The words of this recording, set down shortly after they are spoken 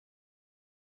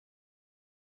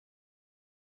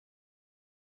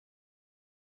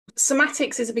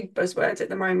Somatics is a big buzzword at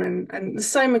the moment, and the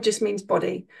soma just means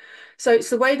body. So it's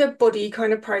the way the body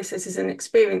kind of processes and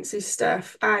experiences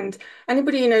stuff. And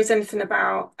anybody who knows anything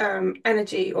about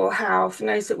energy or health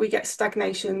knows that we get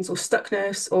stagnations or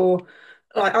stuckness, or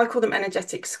like I call them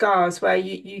energetic scars, where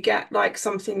you get like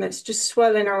something that's just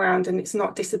swirling around and it's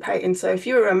not dissipating. So if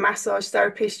you're a massage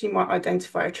therapist, you might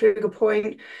identify a trigger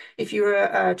point. If you're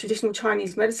a traditional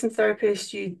Chinese medicine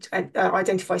therapist, you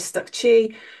identify stuck chi.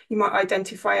 You might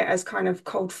identify it as kind of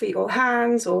cold feet or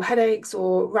hands, or headaches,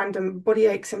 or random body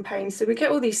aches and pains. So we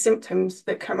get all these symptoms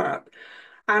that come up.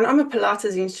 And I'm a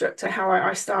Pilates instructor, how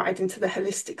I started into the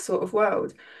holistic sort of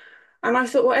world. And I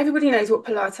thought, well, everybody knows what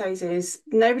Pilates is.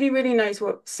 Nobody really knows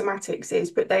what somatics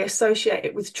is, but they associate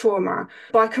it with trauma.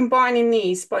 By combining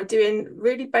these, by doing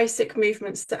really basic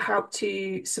movements that help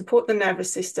to support the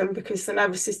nervous system, because the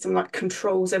nervous system like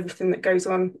controls everything that goes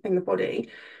on in the body.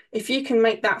 If you can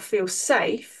make that feel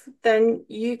safe, then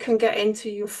you can get into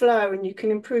your flow and you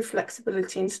can improve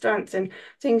flexibility and strength, and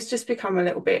things just become a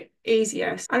little bit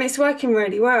easier. And it's working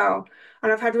really well.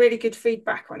 And I've had really good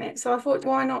feedback on it. So I thought,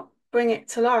 why not bring it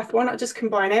to life? Why not just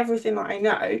combine everything that I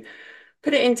know,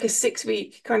 put it into a 6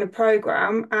 week kind of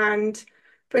program and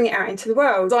bring it out into the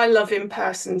world? I love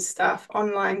in-person stuff.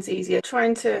 Online's easier.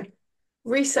 Trying to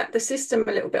reset the system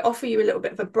a little bit, offer you a little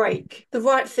bit of a break, the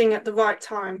right thing at the right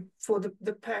time for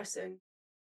the person.